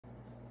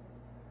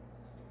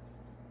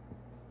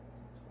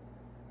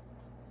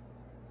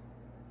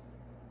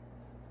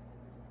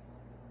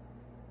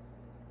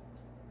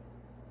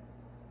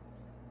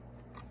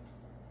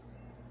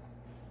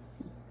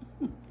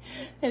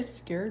It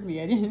scared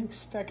me. I didn't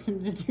expect him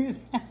to do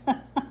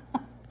that.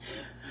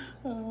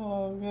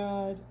 Oh,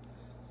 God.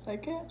 It's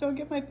like, don't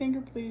get my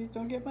finger, please.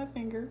 Don't get my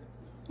finger.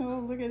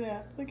 Oh, look at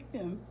that. Look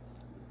at him.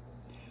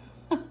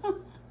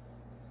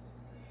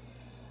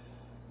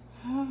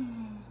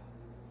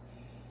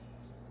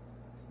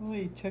 Oh,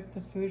 he took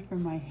the food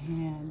from my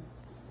hand.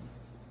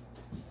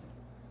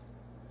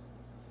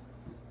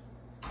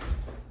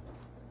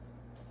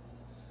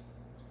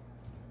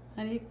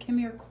 Honey, come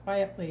here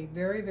quietly.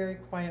 Very, very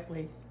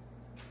quietly.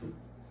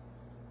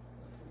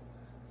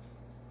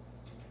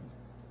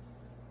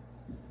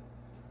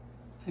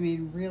 I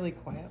mean, really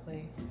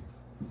quietly.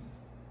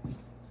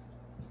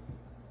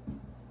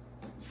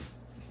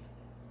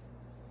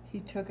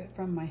 He took it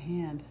from my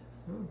hand.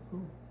 Oh,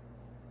 cool.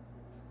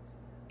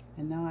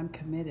 And now I'm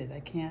committed. I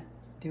can't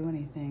do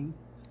anything.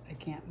 I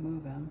can't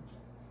move him.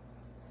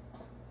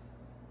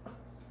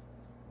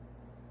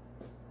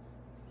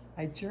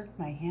 I jerked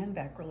my hand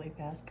back really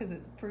fast because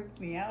it freaked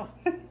me out.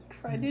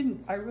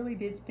 I really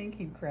didn't think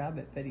he'd grab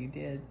it, but he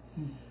did.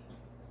 Take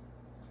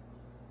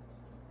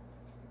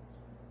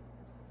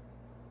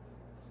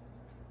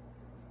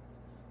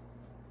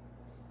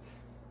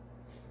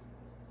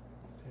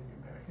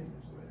it back in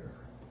his litter.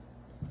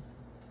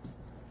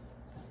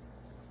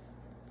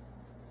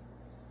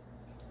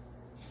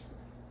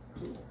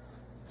 Cool.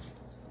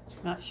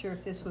 Not sure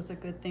if this was a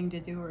good thing to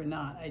do or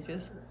not.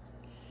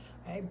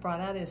 I brought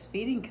out his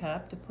feeding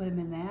cup to put him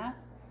in that,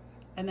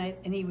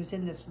 and he was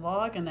in this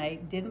log, and I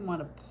didn't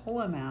want to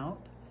pull him out,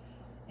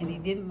 and he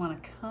didn't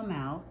want to come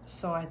out,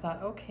 so I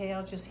thought, okay,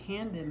 I'll just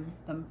hand him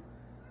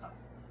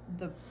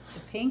the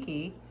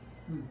pinky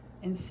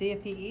and see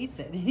if he eats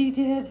it, and he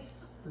did.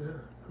 Yeah,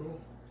 cool.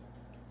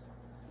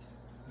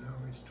 Now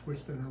he's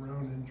twisting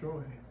around in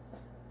joy.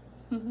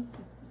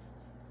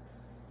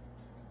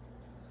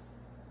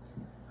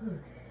 Okay.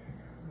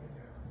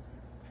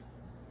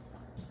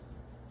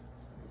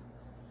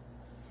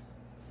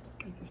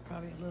 I think it's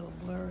probably a little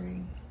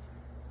blurry.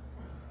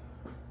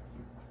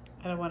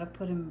 I don't want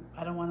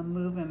to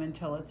move him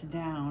until it's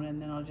down, and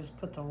then I'll just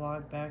put the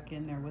log back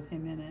in there with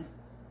him in it.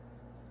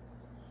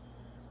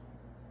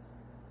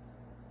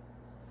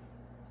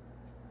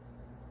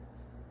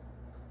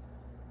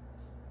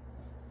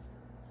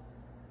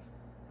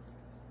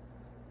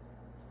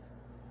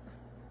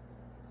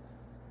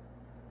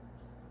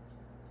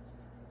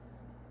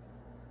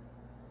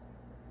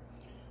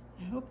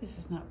 I hope this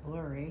is not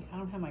blurry. I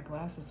don't have my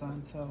glasses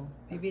on, so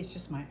maybe it's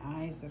just my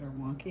eyes that are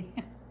wonky.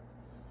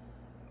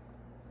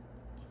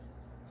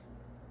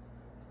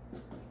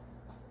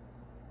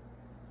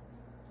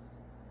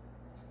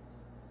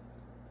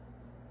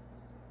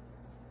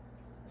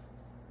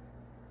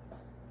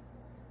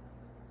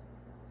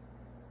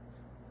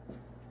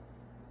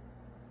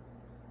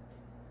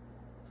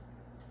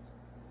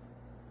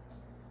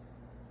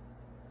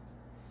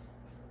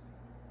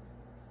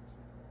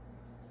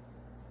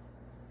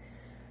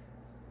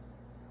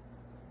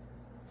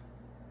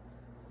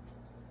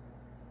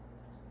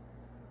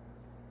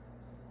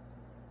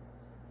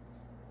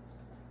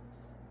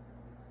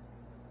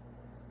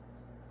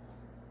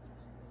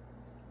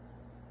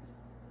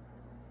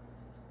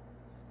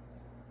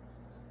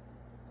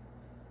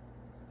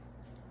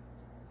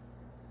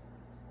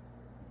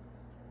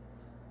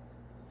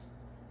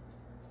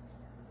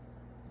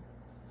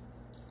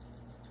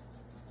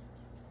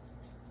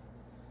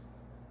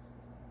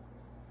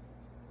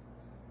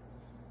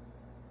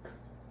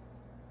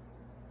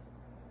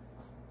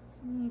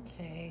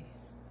 Okay,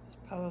 that's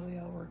probably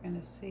all we're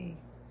gonna see.